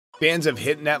Fans of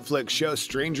hit Netflix show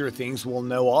Stranger Things will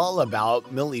know all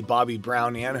about Millie Bobby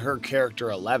Brown and her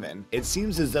character Eleven. It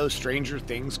seems as though Stranger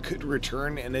Things could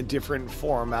return in a different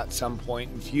form at some point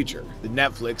in future, with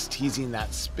Netflix teasing that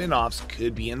spinoffs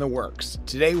could be in the works.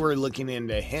 Today we're looking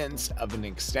into hints of an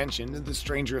extension to the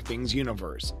Stranger Things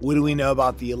universe. What do we know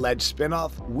about the alleged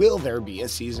spinoff? Will there be a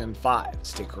season 5?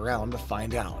 Stick around to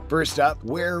find out. First up,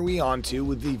 where are we on to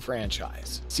with the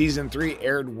franchise? Season 3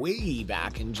 aired way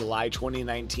back in July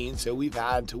 2019, so we've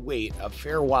had to wait a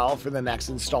fair while for the next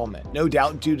installment, no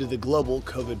doubt due to the global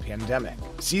COVID pandemic.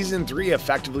 Season 3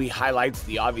 effectively highlights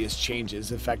the obvious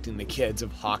changes affecting the kids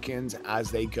of Hawkins as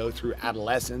they go through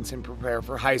adolescence and prepare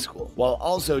for high school, while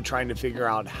also trying to figure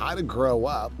out how to grow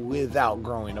up without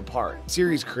growing apart.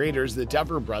 Series creators, the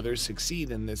Duffer brothers,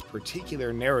 succeed in this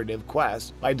particular narrative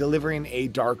quest by delivering a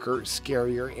darker,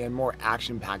 scarier, and more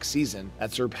action-packed season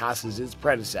that surpasses its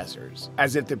predecessors.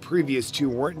 As if the previous two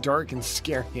weren't dark and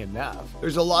scary enough.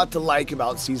 There's a lot to like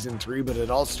about Season 3, but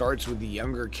it all starts with the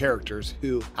younger characters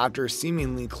who, after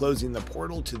seemingly closing the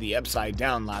portal to the Upside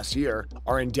Down last year,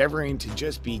 are endeavoring to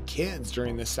just be kids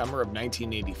during the summer of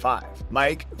 1985.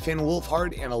 Mike, Finn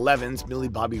Wolfhard, and Eleven's Millie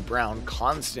Bobby Brown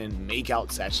constant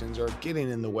make-out sessions are getting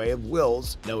in the way of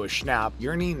Will's, Noah Schnapp,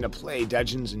 yearning to play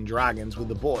Dungeons & Dragons with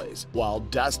the boys, while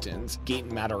Dustin's,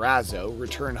 Gaten Matarazzo,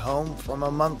 return home from a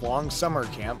month-long summer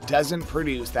camp doesn't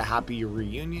produce the happy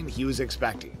reunion he was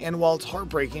expecting. And while it's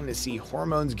heartbreaking to see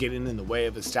hormones getting in the way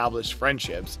of established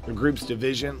friendships, the group's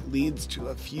division leads to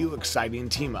a few exciting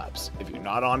team-ups. If you're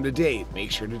not on to date,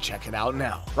 make sure to check it out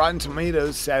now. Rotten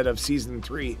Tomatoes said of Season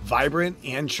 3, vibrant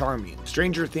and charming.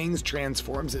 Stranger Things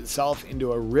transforms itself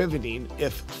into a riveting,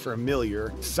 if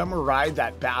familiar, summer ride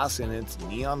that basks in its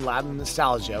neon-laden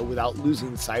nostalgia without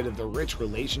losing sight of the rich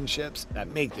relationships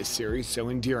that make this series so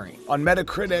endearing. On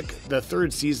Metacritic, the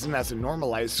third season has a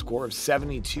normalized score of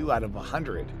 72 out of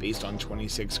 100 based on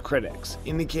 26 critics,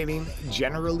 indicating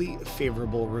generally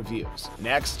favorable reviews.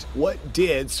 Next, what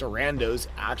did Sarandos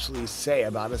actually say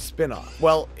about a spinoff?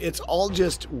 Well, it's all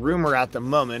just rumor at the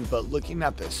moment, but looking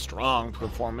at the strong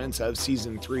performance of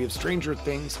Season 3 of Stranger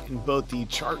Things in both the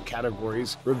chart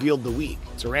categories revealed the week,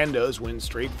 Sarandos went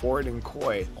straightforward and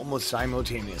coy almost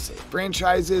simultaneously.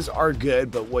 Franchises are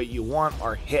good, but what you want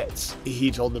are hits,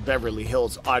 he told the Beverly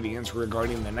Hills audience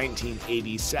regarding the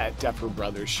 1980 set Duffer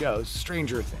Brothers show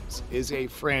Stranger Things is a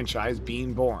franchise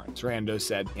being born, Sarandos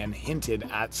said, and hinted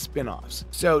at spin-offs.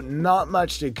 So not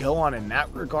much to go on in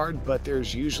that regard, but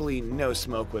there's usually no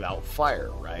smoke without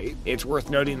fire, right? It's worth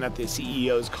noting that the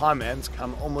CEO's comments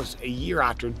come almost a year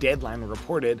after Deadline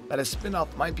reported that a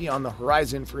spin-off might be on the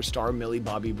horizon for star Millie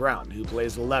Bobby Brown, who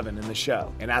plays Eleven in the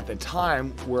show, and at the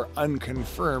time were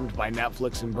unconfirmed by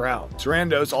Netflix and Brown.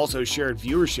 Sarandos also shared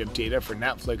viewership data for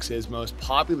Netflix's most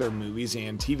popular movies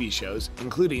and TV shows,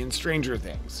 including Stranger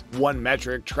Things. One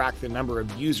metric tracked the number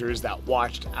of users that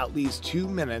watched at least 2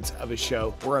 minutes of a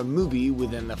show or a movie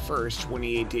within the first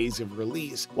 28 days of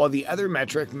release, while the other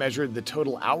metric measured the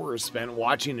total hours spent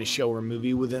watching a show or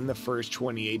movie within the first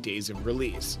 28 days of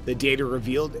release. The data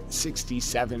revealed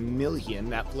 67 million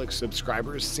Netflix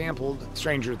subscribers sampled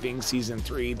Stranger Things Season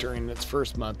 3 during its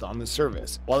first month on the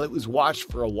service, while it was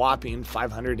watched for a whopping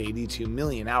 582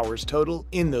 million hours total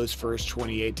in those first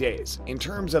 28 days. In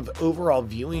terms of overall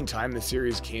viewing time, the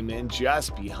series came in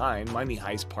just behind Money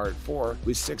Heist Part 4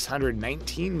 with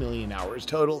 619 million hours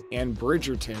total, and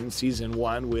Bridgerton Season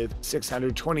 1 with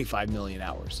 625 million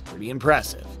hours. Pretty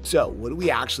impressive. So, what do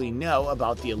we actually know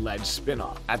about the alleged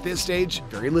spinoff? At this stage,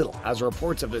 very little, as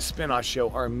reports of a spinoff show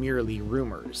are merely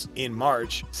rumors. In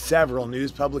March, several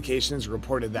news publications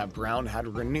reported that Brown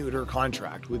had renewed her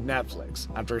contract with Netflix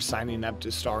after signing up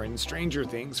to star in Stranger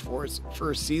Things for its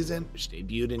first season, which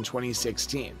debuted in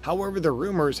 2016. However, the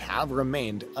rumors have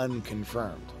remained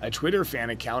unconfirmed. A Twitter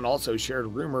fan account also shared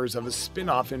rumors of a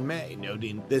spinoff in May,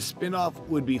 noting the spinoff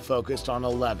would be focused on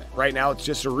Eleven. Right now, it's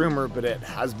just a rumor, but it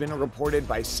has been reported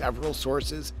by several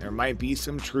sources. There might be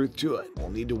some truth to it. We'll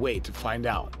need to wait to find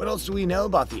out. What else do we know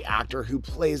about the actor who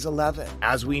plays Eleven?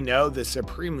 As we know, the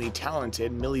supremely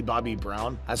talented Millie Bobby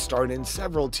Brown has starred in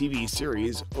several TV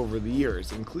series over the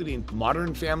years, including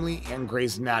Modern Family and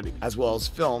Grey's Anatomy, as well as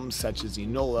films such as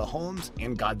Enola Holmes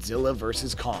and Godzilla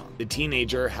vs. Kong. The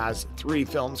teenager has 3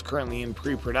 films currently in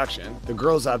pre-production: The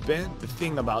Girls I've Been, The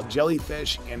Thing About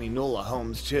Jellyfish, and Enola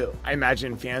Holmes 2. I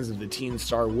imagine fans of the teen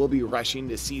star will be rushing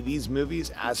to see these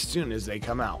movies as soon as they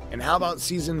come out. And how about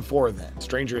Season 4 then?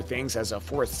 Stranger Things has a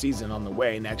 4th season on the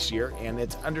way next year, and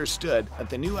it's understood that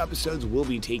the new episodes will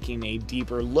be taking a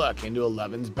deeper look into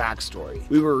Eleven's backstory.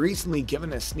 We were recently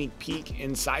given a sneak peek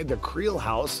inside the Creel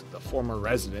house, the former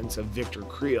residence of Victor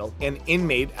Creel, an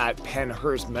inmate at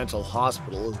Pennhurst Mental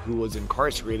Hospital who who was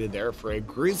incarcerated there for a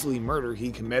grisly murder he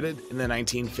committed in the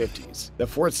 1950s. The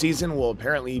fourth season will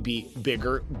apparently be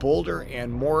bigger, bolder,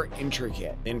 and more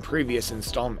intricate than previous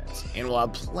installments, and will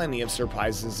have plenty of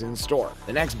surprises in store.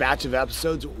 The next batch of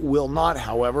episodes will not,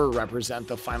 however, represent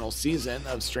the final season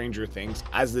of Stranger Things,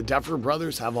 as the Duffer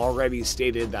brothers have already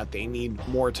stated that they need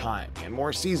more time and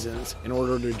more seasons in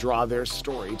order to draw their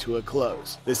story to a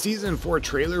close. The season 4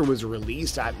 trailer was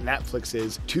released at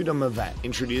Netflix's Tudum event,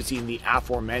 introducing the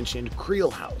aforementioned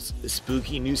Creel House, the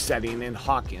spooky new setting in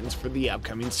Hawkins for the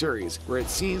upcoming series, where it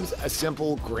seems a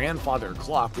simple grandfather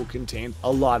clock will contain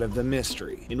a lot of the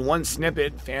mystery. In one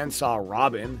snippet, fans saw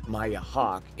Robin, Maya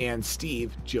Hawke, and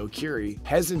Steve, Joe Keery,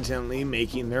 hesitantly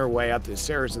making their way up the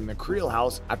stairs in the Creel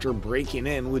House after breaking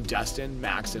in with Dustin,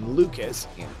 Max, and Lucas,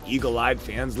 and eagle-eyed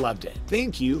fans loved it.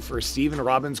 "Thank you for Steve and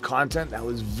Robin's content, that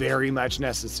was very much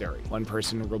necessary," one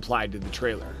person replied to the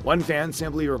trailer. One fan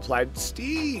simply replied,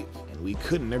 "Steve!" and we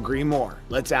couldn't agree more.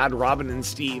 "Let's add Robin and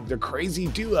Steve, the crazy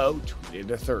duo,"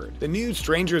 tweeted a third. The new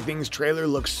Stranger Things trailer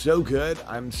looks so good,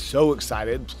 I'm so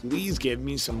excited. Please give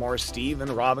me some more Steve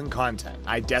and Robin content.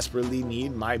 I desperately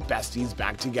need my besties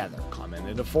back together,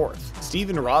 commented a fourth. Steve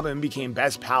and Robin became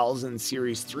best pals in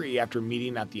Series 3 after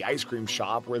meeting at the ice cream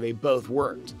shop where they both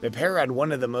worked. The pair had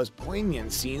one of the most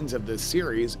poignant scenes of the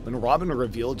series when Robin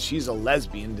revealed she's a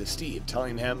lesbian to Steve,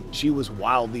 telling him she was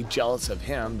wildly jealous of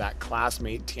him that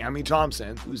classmate Tammy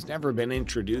Thompson, who's never been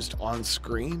introduced on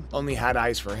screen, only had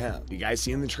eyes for him. You guys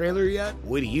seen the trailer yet?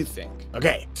 What do you think?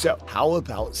 Okay, so how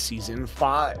about Season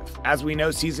 5? As we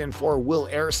know, Season 4 will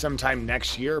air sometime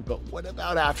next year, but what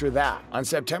about after that? On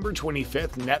September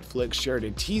 25th, Netflix shared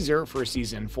a teaser for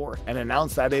Season 4 and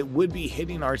announced that it would be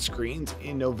hitting our screens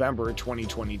in November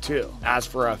 2022. As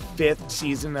for a 5th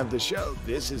season of the show,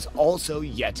 this is also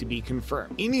yet to be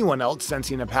confirmed. Anyone else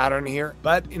sensing a pattern here?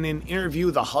 But in an interview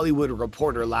with The Hollywood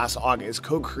Reporter last August,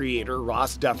 co-creator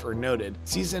Ross Duffer noted,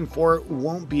 Season 4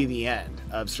 won't be the end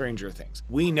of Stranger Things.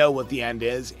 We know what the end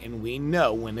is, and we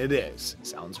know when it is.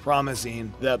 Sounds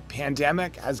promising. The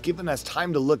pandemic has given us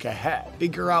time to look ahead,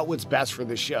 figure out what's best for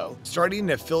the show. Starting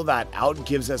to fill that out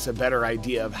gives us a better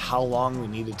idea of how long we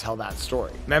need to tell that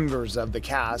story. Members of the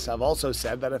cast have also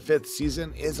said that a 5th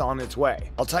season is on its way.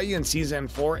 I'll tell you, in Season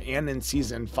 4 and in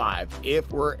Season 5, if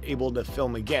we're able to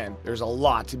film again, there's a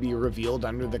lot to be revealed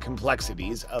under the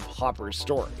complexities of Hopper's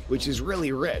story, which is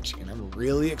really rich, and I'm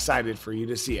really excited for you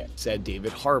to see it, said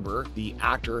David Harbour, the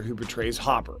actor who portrays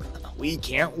Hopper. We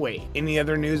can't wait. Any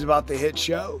other news about the hit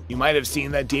show? You might have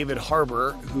seen that David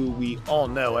Harbour, who we all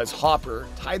know as Hopper,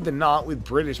 tied the knot with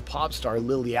British pop star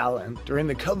Lily Allen during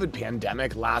the COVID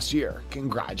pandemic last year.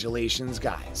 Congratulations,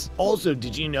 guys. Also,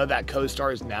 did you know that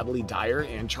co-stars Natalie Dyer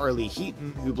and Charlie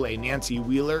Heaton, who play Nancy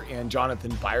Wheeler and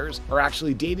Jonathan Byers, are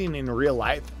actually dating in real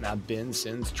life and have been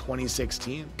since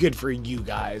 2016? Good for you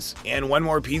guys. And one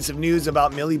more piece of news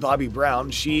about Millie Bobby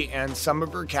Brown. She and some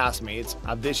of her castmates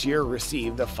have this year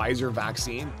received the Pfizer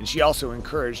vaccine, and she also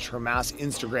encouraged her mass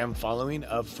Instagram following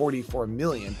of 44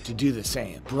 million to do the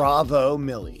same. Bravo,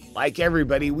 Millie. Like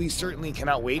everybody, we certainly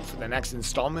cannot wait for the next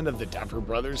installment of the Duffer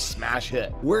Brothers smash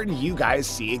hit. Where do you guys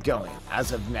see it going?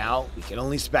 As of now, we can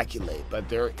only speculate, but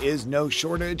there is no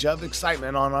shortage of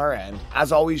excitement on our end.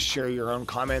 As always, share your own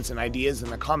comments and ideas in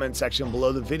the comment section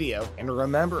below the video, and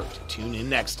remember to tune in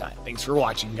next time. Thanks for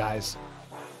watching, guys.